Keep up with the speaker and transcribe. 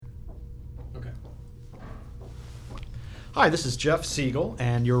Hi, this is Jeff Siegel,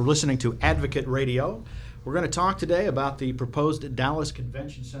 and you're listening to Advocate Radio. We're going to talk today about the proposed Dallas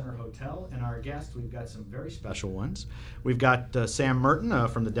Convention Center Hotel, and our guests, we've got some very special ones. We've got Sam Merton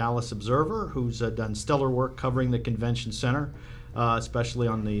from the Dallas Observer, who's done stellar work covering the convention center, especially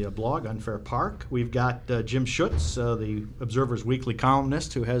on the blog Unfair Park. We've got Jim Schutz, the Observer's weekly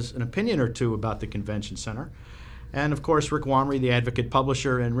columnist, who has an opinion or two about the convention center. And, of course, Rick Wamry, the Advocate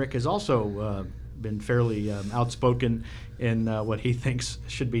publisher, and Rick has also been fairly outspoken in what he thinks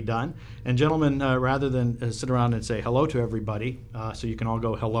should be done. And gentlemen, rather than sit around and say hello to everybody, so you can all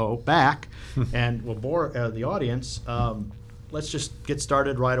go hello back, and we'll bore the audience, let's just get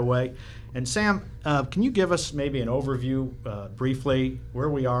started right away. And Sam, can you give us maybe an overview briefly where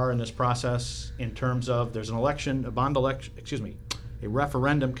we are in this process in terms of there's an election, a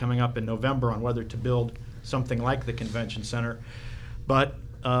referendum coming up in November on whether to build something like the convention center, but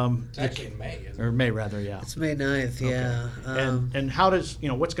it's actually in May, isn't it? Or May, rather, yeah. It's May 9th, yeah. Okay. And how does,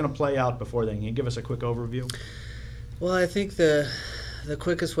 what's going to play out before then? Can you give us a quick overview? Well, I think the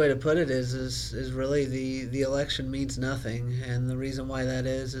quickest way to put it is really the election means nothing, and the reason why that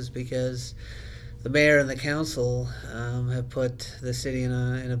is because the mayor and the council have put the city in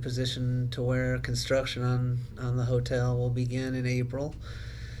a position to where construction on the hotel will begin in April,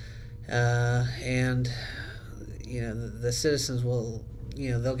 and the citizens will.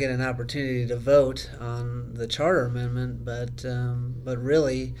 They'll get an opportunity to vote on the charter amendment, but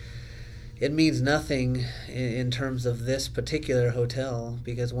really it means nothing in terms of this particular hotel,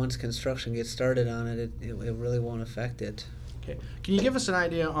 because once construction gets started on it, it really won't affect it. Okay. Can you give us an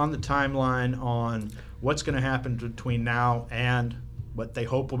idea on the timeline on what's going to happen between now and what they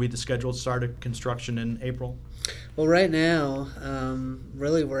hope will be the scheduled start of construction in April? Well, right now,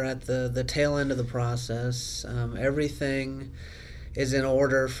 really we're at the tail end of the process. Everything is in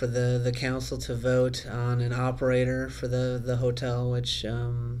order for the council to vote on an operator for the hotel, which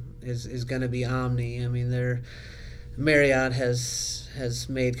is going to be Omni. I mean, Marriott has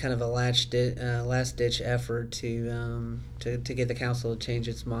made kind of a last ditch effort to get the council to change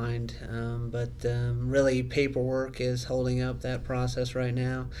its mind, but really paperwork is holding up that process right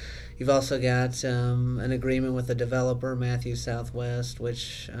now. You've also got an agreement with the developer, Matthews Southwest,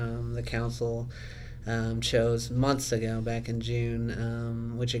 which the council chose months ago, back in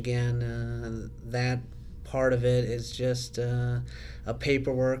June, which again, that part of it is just a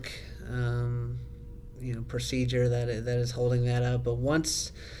paperwork, procedure that is holding that up. But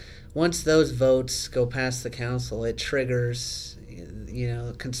once those votes go past the council, it triggers,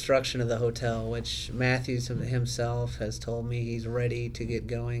 construction of the hotel, which Matthews himself has told me he's ready to get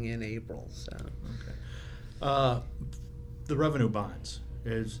going in April. So, okay. The revenue bonds.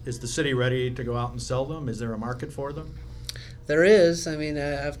 Is the city ready to go out and sell them? Is there a market for them? There is. I mean,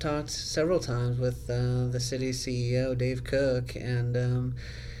 I've talked several times with the city's CEO, Dave Cook, and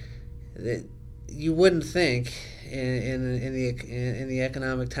you wouldn't think in the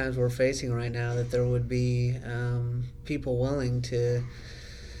economic times we're facing right now that there would be people willing to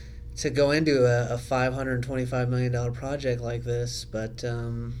go into a $525 million project like this, but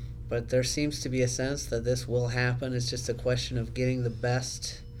there seems to be a sense that this will happen. It's just a question of getting the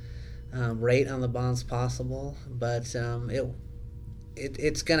best rate on the bonds possible. But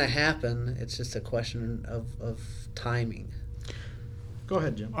it's going to happen. It's just a question of timing. Go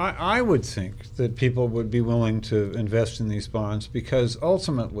ahead, Jim. I would think that people would be willing to invest in these bonds because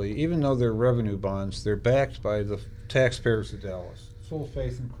ultimately, even though they're revenue bonds, they're backed by the taxpayers of Dallas. Full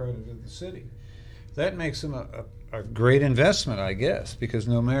faith and credit of the city. That makes them a great investment, I guess, because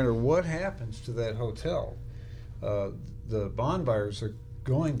no matter what happens to that hotel, the bond buyers are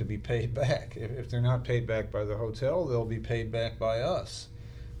going to be paid back. If they're not paid back by the hotel, they'll be paid back by us.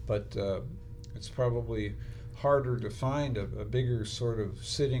 But it's probably harder to find a bigger sort of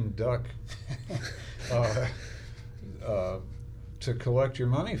sitting duck to collect your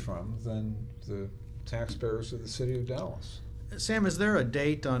money from than the taxpayers of the city of Dallas. Sam, is there a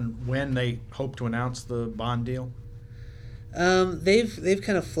date on when they hope to announce the bond deal? They've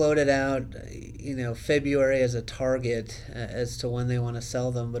kind of floated out, February as a target as to when they want to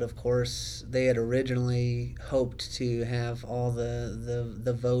sell them. But of course, they had originally hoped to have all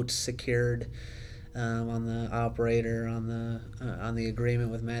the votes secured on the operator, on the agreement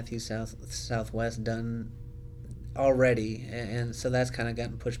with Matthews Southwest done already, and so that's kind of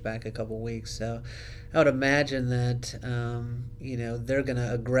gotten pushed back a couple weeks. So I would imagine that they're going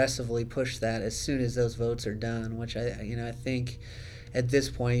to aggressively push that as soon as those votes are done. Which I think at this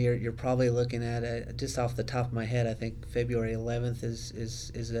point you're probably looking at, just off the top of my head, I think February 11th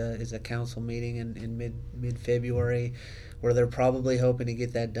is a council meeting in mid February, where they're probably hoping to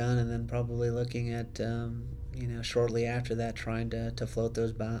get that done, and then probably looking at shortly after that, trying to float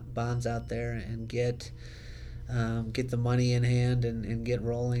those bonds out there and get the money in hand and get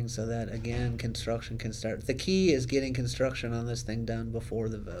rolling so that, again, construction can start. The key is getting construction on this thing done before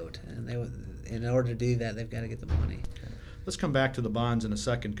the vote. And in order to do that, they've got to get the money. Let's come back to the bonds in a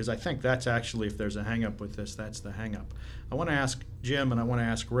second, because I think that's actually, if there's a hang-up with this, that's the hang-up. I want to ask Jim and I want to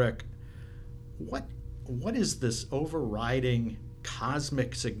ask Rick, what is this overriding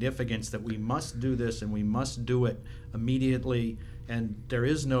cosmic significance that we must do this and we must do it immediately, and there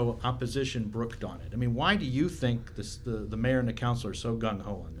is no opposition brooked on it? I mean, why do you think the mayor and the council are so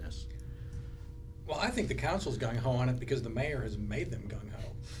gung-ho on this? Well, I think the council's gung-ho on it because the mayor has made them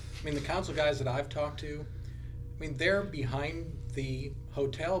gung-ho. I mean, the council guys that I've talked to, I mean, they're behind the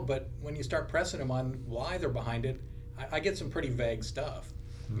hotel, but when you start pressing them on why they're behind it, I get some pretty vague stuff.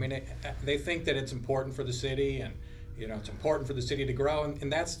 I mean, they think that it's important for the city, and it's important for the city to grow,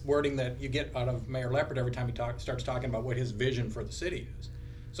 and that's wording that you get out of Mayor Leppert every time he starts talking about what his vision for the city is.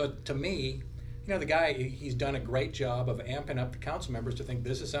 So to me, the guy, he's done a great job of amping up the council members to think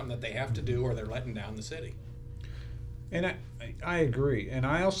this is something that they have to do or they're letting down the city. And I agree. And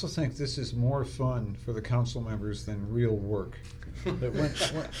I also think this is more fun for the council members than real work.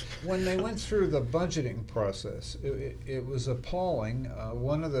 That when they went through the budgeting process, it was appalling.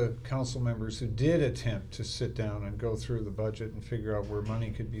 One of the council members who did attempt to sit down and go through the budget and figure out where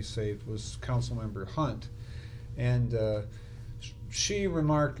money could be saved was Councilmember Hunt. And she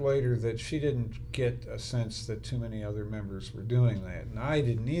remarked later that she didn't get a sense that too many other members were doing that. And I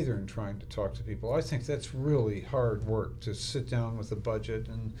didn't either in trying to talk to people. I think that's really hard work, to sit down with a budget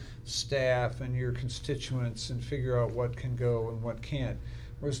and staff and your constituents and figure out what can go and what can't.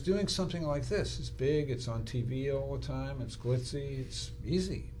 Whereas doing something like this, it's big, it's on TV all the time, it's glitzy, it's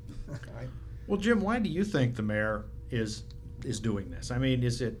easy. Well, Jim, why do you think the mayor is doing this? I mean,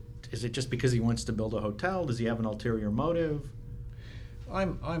 is it just because he wants to build a hotel? Does he have an ulterior motive?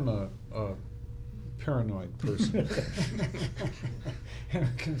 I'm a paranoid person and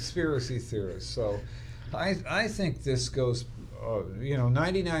a conspiracy theorist. So I think this goes,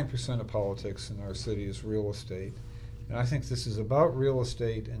 99% of politics in our city is real estate. And I think this is about real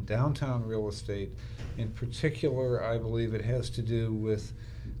estate and downtown real estate. In particular, I believe it has to do with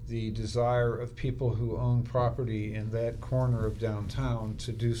the desire of people who own property in that corner of downtown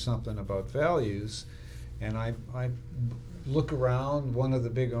to do something about values. And I look around. One of the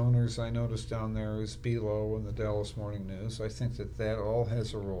big owners I noticed down there is Belo in the Dallas Morning News. I think that all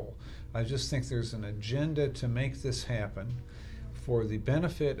has a role. I just think there's an agenda to make this happen for the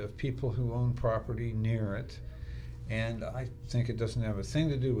benefit of people who own property near it. And I think it doesn't have a thing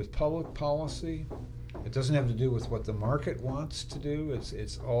to do with public policy. It doesn't have to do with what the market wants to do.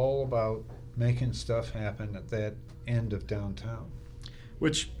 It's all about making stuff happen at that end of downtown.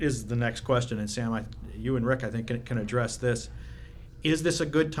 Which is the next question, and Sam, you and Rick, I think, can address this. Is this a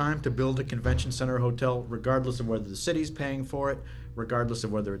good time to build a convention center hotel, regardless of whether the city's paying for it, regardless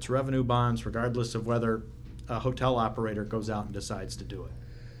of whether it's revenue bonds, regardless of whether a hotel operator goes out and decides to do it?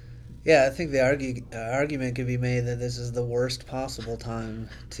 Yeah, I think the argument could be made that this is the worst possible time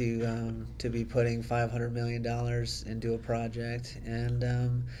to be putting $500 million into a project. And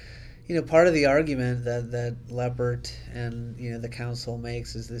part of the argument that Leppert and the council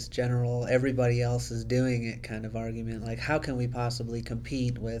makes is this general everybody else is doing it kind of argument. Like, how can we possibly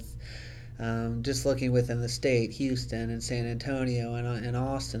compete with just looking within the state, Houston and San Antonio and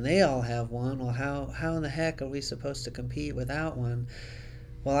Austin? They all have one. Well, how in the heck are we supposed to compete without one?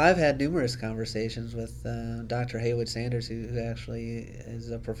 Well, I've had numerous conversations with Dr. Haywood Sanders, who actually is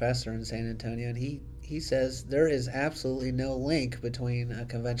a professor in San Antonio, and he says there is absolutely no link between a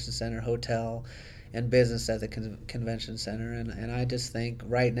convention center, hotel, and business at the convention center. And I just think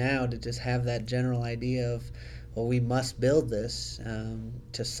right now to just have that general idea of, well, we must build this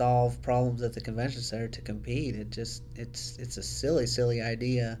to solve problems at the convention center to compete. It's a silly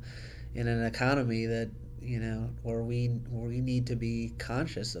idea in an economy that, where we need to be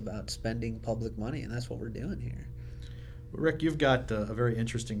conscious about spending public money, and that's what we're doing here. Rick, you've got a very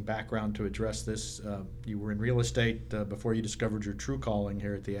interesting background to address this. You were in real estate before you discovered your true calling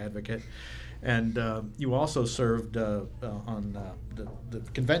here at the Advocate, and you also served on the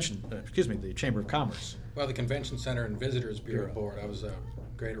convention, the Chamber of Commerce. Well, the Convention Center and Visitors Bureau Board. I was a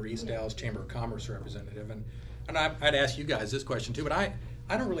Greater East Dallas Chamber of Commerce representative, and I'd ask you guys this question too, but I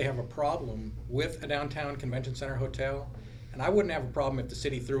don't really have a problem with a downtown convention center hotel, and I wouldn't have a problem if the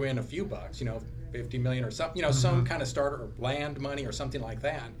city threw in a few bucks, $50 million or something, some kind of starter or land money or something like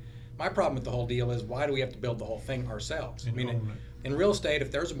that. My problem with the whole deal is, why do we have to build the whole thing ourselves? I mean, in real estate,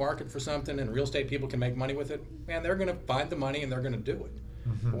 if there's a market for something and real estate people can make money with it, man, they're going to find the money and they're going to do it.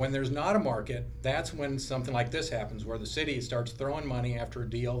 But when there's not a market, that's when something like this happens, where the city starts throwing money after a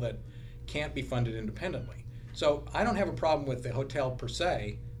deal that can't be funded independently. So I don't have a problem with the hotel per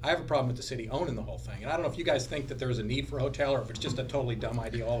se. I have a problem with the city owning the whole thing. And I don't know if you guys think that there's a need for a hotel or if it's just a totally dumb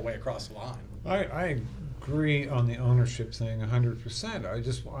idea all the way across the line. I agree on the ownership thing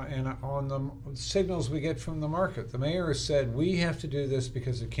 100%. And on the signals we get from the market, the mayor has said we have to do this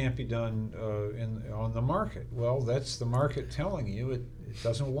because it can't be done on the market. Well, that's the market telling you it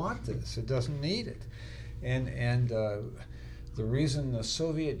doesn't want this, it doesn't need it, and the reason the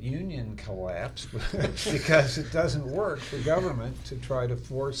Soviet Union collapsed was because it doesn't work for government to try to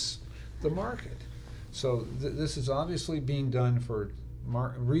force the market. So this is obviously being done for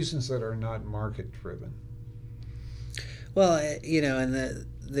reasons that are not market driven. Well, and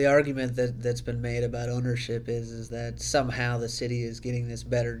the argument that's been made about ownership is that somehow the city is getting this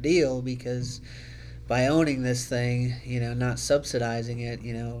better deal because by owning this thing, not subsidizing it,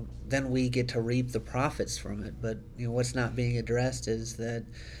 then we get to reap the profits from it. But what's not being addressed is that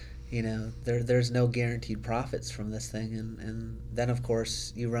there's no guaranteed profits from this thing, and then of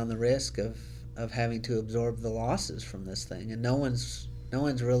course you run the risk of having to absorb the losses from this thing, and no one's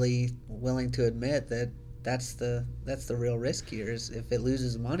really willing to admit that that's the real risk here. Is if it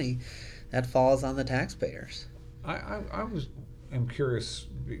loses money, that falls on the taxpayers. I'm curious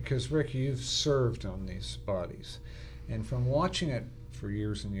because Rick, you've served on these bodies, and from watching it for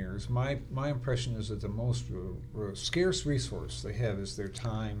years and years, my impression is that the most scarce resource they have is their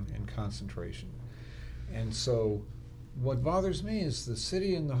time and concentration. And so what bothers me is the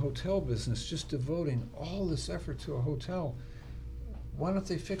city and the hotel business just devoting all this effort to a hotel. Why don't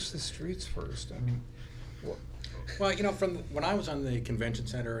they fix the streets first? I mean, well, from when I was on the Convention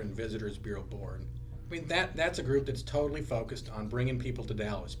Center and Visitors Bureau Board, I mean, that's a group that's totally focused on bringing people to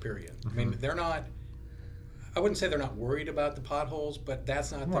Dallas, period. I mean, they're not, I wouldn't say they're not worried about the potholes, but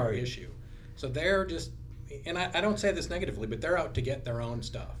that's not their issue. So they're just, and I don't say this negatively, but they're out to get their own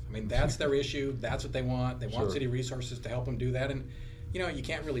stuff. I mean, that's their issue. That's what they want. They want city resources to help them do that. And, you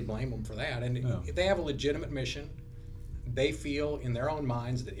can't really blame them for that. And they have a legitimate mission. They feel in their own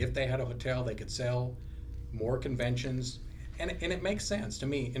minds that if they had a hotel, they could sell more conventions. And it makes sense to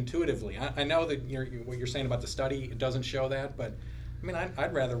me intuitively. I know that what you're saying about the study, it doesn't show that, but I mean,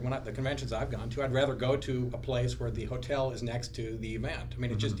 I'd rather, the conventions I've gone to, I'd rather go to a place where the hotel is next to the event. I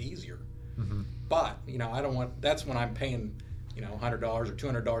mean, it's just easier. But, I don't want, that's when I'm paying, $100 or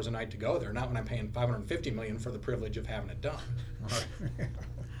 $200 a night to go there, not when I'm paying $550 million for the privilege of having it done.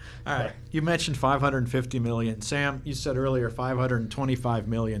 All right. You mentioned $550 million. Sam, you said earlier $525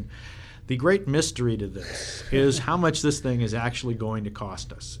 million. The great mystery to this is how much this thing is actually going to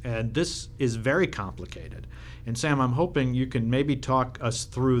cost us. And this is very complicated. And Sam, I'm hoping you can maybe talk us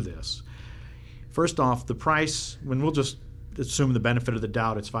through this. First off, the price, when we'll just assume the benefit of the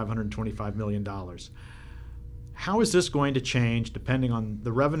doubt, it's $525 million. How is this going to change depending on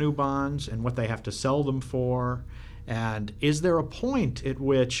the revenue bonds and what they have to sell them for? And is there a point at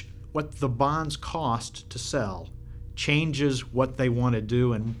which what the bonds cost to sell changes what they want to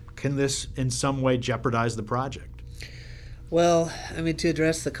do, and can this in some way jeopardize the project? Well, I mean, to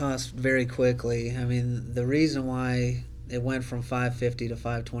address the cost very quickly, I mean, the reason why it went from 550 to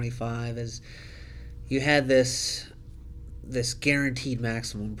 525 is you had this guaranteed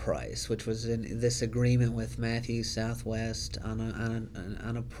maximum price, which was in this agreement with Matthews Southwest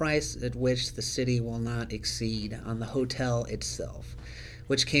on a price at which the city will not exceed on the hotel itself,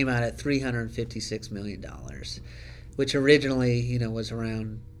 which came out at $356 million, which originally, was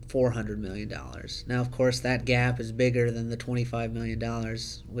around $400 million. Now, of course, that gap is bigger than the $25 million,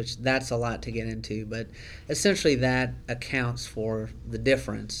 which that's a lot to get into, but essentially that accounts for the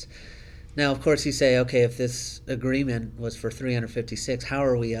difference. Now, of course, you say, okay, if this agreement was for 356, how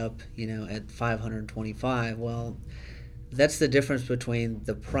are we up, at 525? Well, that's the difference between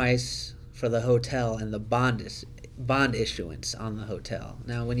the price for the hotel and the bond issuance on the hotel.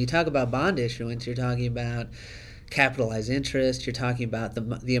 Now, when you talk about bond issuance, you're talking about capitalized interest, you're talking about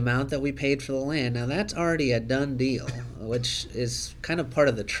the amount that we paid for the land. Now, that's already a done deal, which is kind of part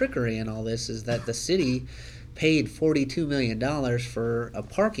of the trickery in all this, is that the city paid $42 million for a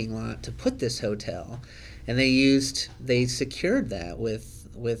parking lot to put this hotel, and they secured that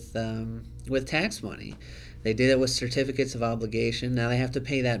with tax money. They did it with certificates of obligation. Now they have to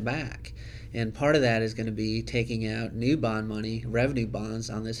pay that back, and part of that is going to be taking out new bond money, revenue bonds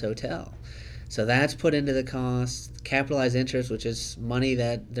on this hotel. So that's put into the cost. Capitalized interest, which is money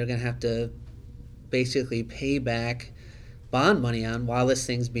that they're going to have to basically pay back bond money on while this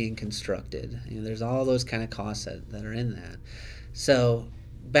thing's being constructed. There's all those kind of costs that are in that. So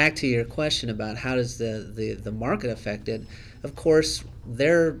back to your question about how does the market affect it, of course,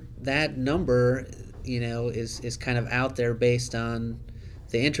 that number, is kind of out there based on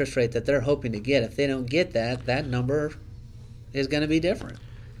the interest rate that they're hoping to get. If they don't get that number is going to be different.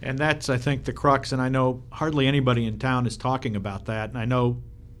 And that's, I think, the crux, and I know hardly anybody in town is talking about that. And I know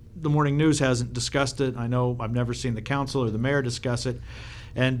the Morning News hasn't discussed it. I know I've never seen the council or the mayor discuss it.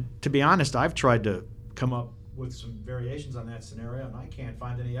 And to be honest, I've tried to come up with some variations on that scenario, and I can't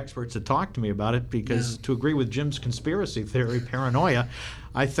find any experts to talk to me about it because to agree with Jim's conspiracy theory, paranoia,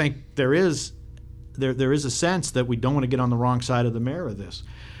 I think there is a sense that we don't want to get on the wrong side of the mayor of this.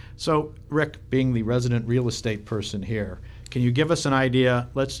 So, Rick, being the resident real estate person here, can you give us an idea?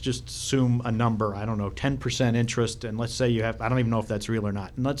 Let's just assume a number, I don't know, 10% interest, and let's say you have, I don't even know if that's real or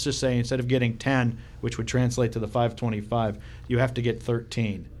not, and let's just say instead of getting 10, which would translate to the 525, you have to get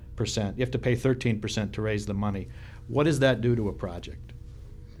 13%. You have to pay 13% to raise the money. What does that do to a project?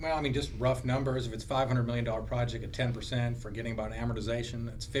 Well, I mean, just rough numbers. If it's $500 million project at 10%, forgetting about amortization,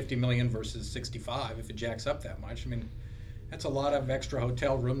 that's $50 million versus 65 if it jacks up that much. I mean, that's a lot of extra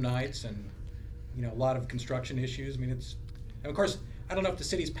hotel room nights and, a lot of construction issues. I mean, and of course, I don't know if the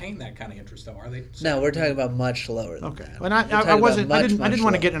city's paying that kind of interest, though. Are they? No, we're talking about much lower than that. And I didn't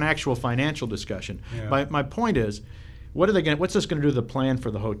want to get an actual financial discussion. Yeah. My point is, what's this going to do to the plan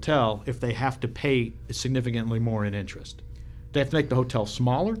for the hotel if they have to pay significantly more in interest? They have to make the hotel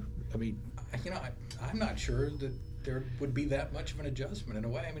smaller? I mean, I'm not sure that there would be that much of an adjustment in a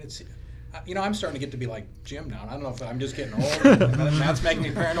way. I mean, it's, I'm starting to get to be like Jim now. I don't know if I'm just getting old and that's making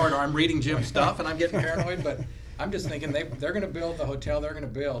me paranoid, or I'm reading Jim's stuff and I'm getting paranoid, but I'm just thinking they're going to build the hotel they're going to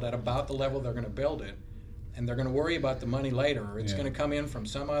build at about the level they're going to build it, and they're going to worry about the money later, or it's going to come in from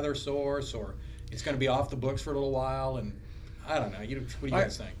some other source, or it's going to be off the books for a little while, and I don't know. What do you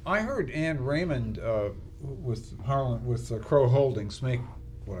guys think? I heard Ann Raymond with Crow Holdings make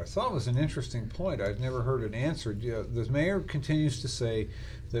what I thought was an interesting point. I'd never heard it answered. The mayor continues to say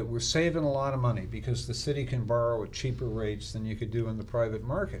that we're saving a lot of money because the city can borrow at cheaper rates than you could do in the private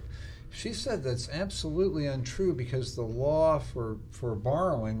market. She said that's absolutely untrue because the law for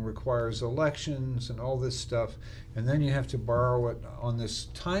borrowing requires elections and all this stuff, and then you have to borrow it on this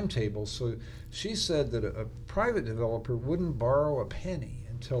timetable. So she said that a private developer wouldn't borrow a penny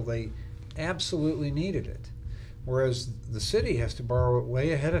until they absolutely needed it, whereas the city has to borrow it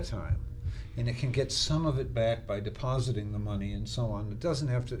way ahead of time, and it can get some of it back by depositing the money and so on. It doesn't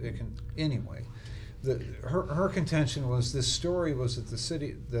have to. It can anyway. Her contention was this story was that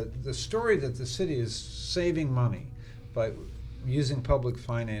the story that the city is saving money by using public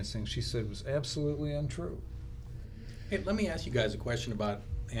financing, she said, was absolutely untrue. Hey, let me ask you guys a question about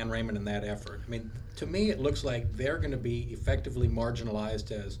Ann Raymond and that effort. I mean, to me, it looks like they're going to be effectively marginalized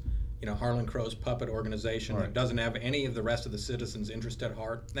as, Harlan Crow's puppet organization that doesn't have any of the rest of the citizens' interest at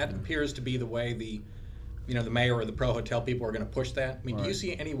heart. That appears to be the way the mayor or the pro-hotel people are going to push that. I mean, do you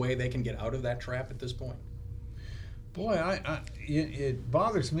see any way they can get out of that trap at this point? Boy, it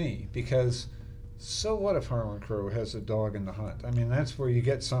bothers me because so what if Harlan Crow has a dog in the hunt? I mean, that's where you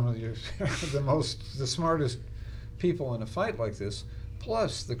get some of the smartest people in a fight like this.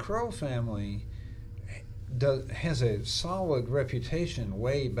 Plus, the Crow family has a solid reputation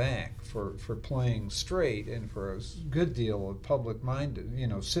way back for playing straight and for a good deal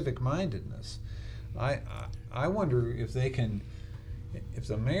of civic mindedness. I wonder if if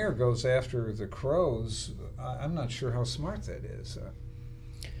the mayor goes after the Crows, I'm not sure how smart that is.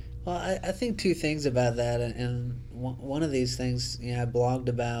 Well, I think two things about that, and one of these things I blogged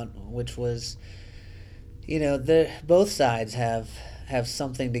about, which was, both sides have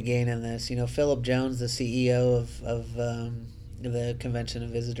something to gain in this. Philip Jones, the CEO of the Convention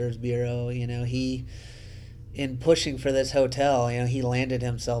and Visitors Bureau, he, in pushing for this hotel, he landed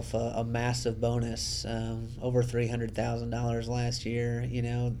himself a massive bonus, over $300,000 last year.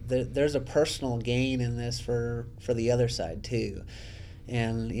 There's a personal gain in this for the other side too,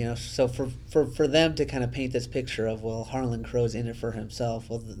 and so for them to kind of paint this picture of, well, Harlan Crow's in it for himself.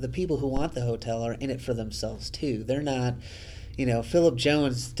 Well, the people who want the hotel are in it for themselves too. They're not. Philip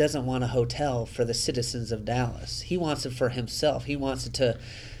Jones doesn't want a hotel for the citizens of Dallas. He wants it for himself. He wants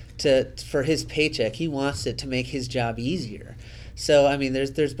it for his paycheck. He wants it to make his job easier. So I mean,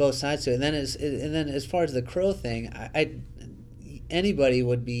 there's both sides to it. And then as far as the Crow thing, anybody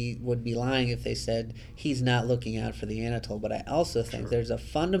would be lying if they said he's not looking out for the Anatole. But I also think there's a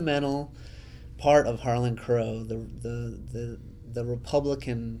fundamental part of Harlan Crow, the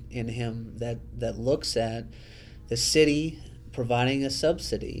Republican in him that looks at the city providing a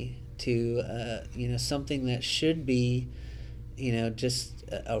subsidy to something that should be just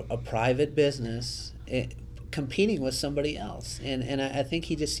a private business, competing with somebody else. And I think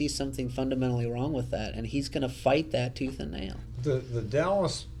he just sees something fundamentally wrong with that, and he's going to fight that tooth and nail. The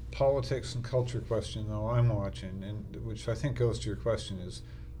Dallas politics and culture question, though, I'm watching, and which I think goes to your question, is,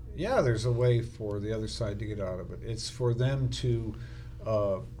 yeah, there's a way for the other side to get out of it. It's for them to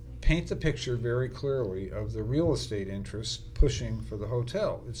paint the picture very clearly of the real estate interests pushing for the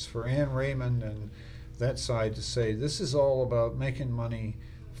hotel. It's for Ann Raymond and that side to say, this is all about making money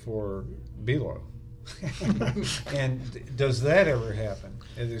for Belo. And does that ever happen?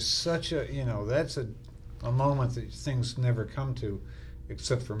 And there's such a, that's a moment that things never come to,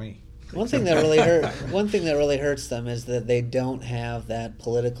 except for me. One thing that really hurts them is that they don't have that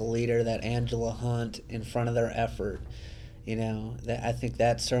political leader, that Angela Hunt, in front of their effort. I think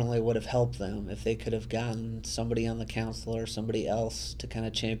that certainly would have helped them if they could have gotten somebody on the council or somebody else to kind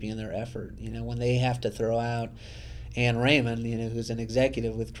of champion their effort. When they have to throw out Ann Raymond, who's an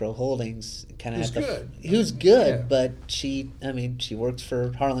executive with Crow Holdings, kind of who's good, yeah. But she works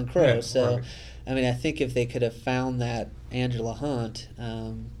for Harlan Crow, Yeah, so. right. I think if they could have found that Angela Hunt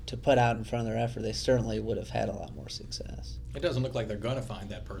to put out in front of their effort, they certainly would have had a lot more success. It doesn't look like they're going to find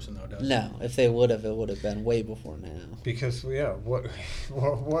that person, though, does it? No, if they would have, it would have been way before now. Because,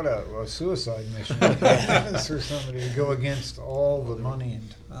 what a suicide mission for somebody to go against all the money in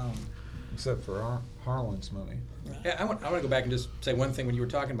town, except for Harlan's money. Yeah, I want to go back and just say one thing when you were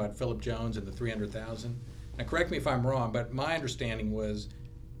talking about Philip Jones and the $300,000. Now, correct me if I'm wrong, but my understanding was,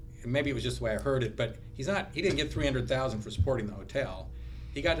 and maybe it was just the way I heard it, but he didn't get $300,000 for supporting the hotel.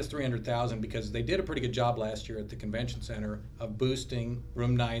 He got his $300,000 because they did a pretty good job last year at the convention center of boosting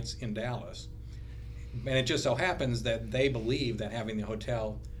room nights in Dallas. And it just so happens that they believe that having the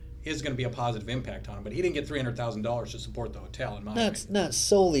hotel is going to be a positive impact on him. But he didn't get $300,000 to support the hotel, in my opinion. Not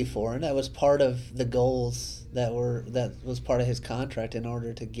solely for him. That was part of the goals that was part of his contract in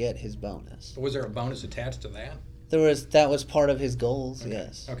order to get his bonus. But was there a bonus attached to that? That was part of his goals. Okay.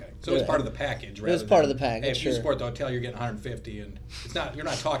 Yes. Okay. So it was part of the package. It was part of the package. Hey, if you sure. support the hotel, you're getting $150, and you're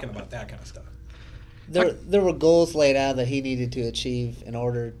not talking about that kind of stuff. There were goals laid out that he needed to achieve in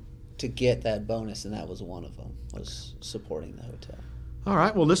order to get that bonus, and that was one of them. Was supporting the hotel. All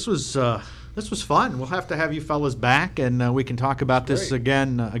right. Well, this was fun. We'll have to have you fellas back, and we can talk about this Great.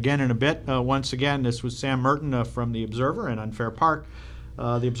 again in a bit. Once again, this was Sam Merton from the Observer and Unfair Park.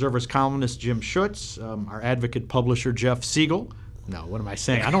 The Observer's columnist Jim Schutz, our advocate publisher Jeff Siegel. No, what am I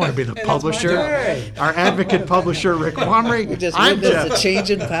saying? I don't want to be the Hey, that's publisher. my job. Our advocate publisher Rick Womry. We just I'm witnessed Jeff. a change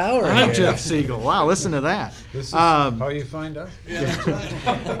in power. I'm here. Jeff Siegel. Wow, listen to that. This is how you find out.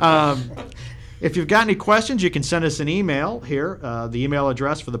 If you've got any questions, you can send us an email here. The email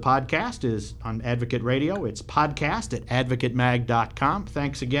address for the podcast is on Advocate Radio. It's podcast@advocatemag.com.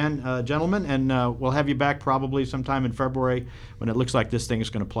 Thanks again, gentlemen, and we'll have you back probably sometime in February when it looks like this thing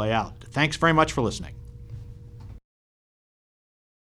is going to play out. Thanks very much for listening.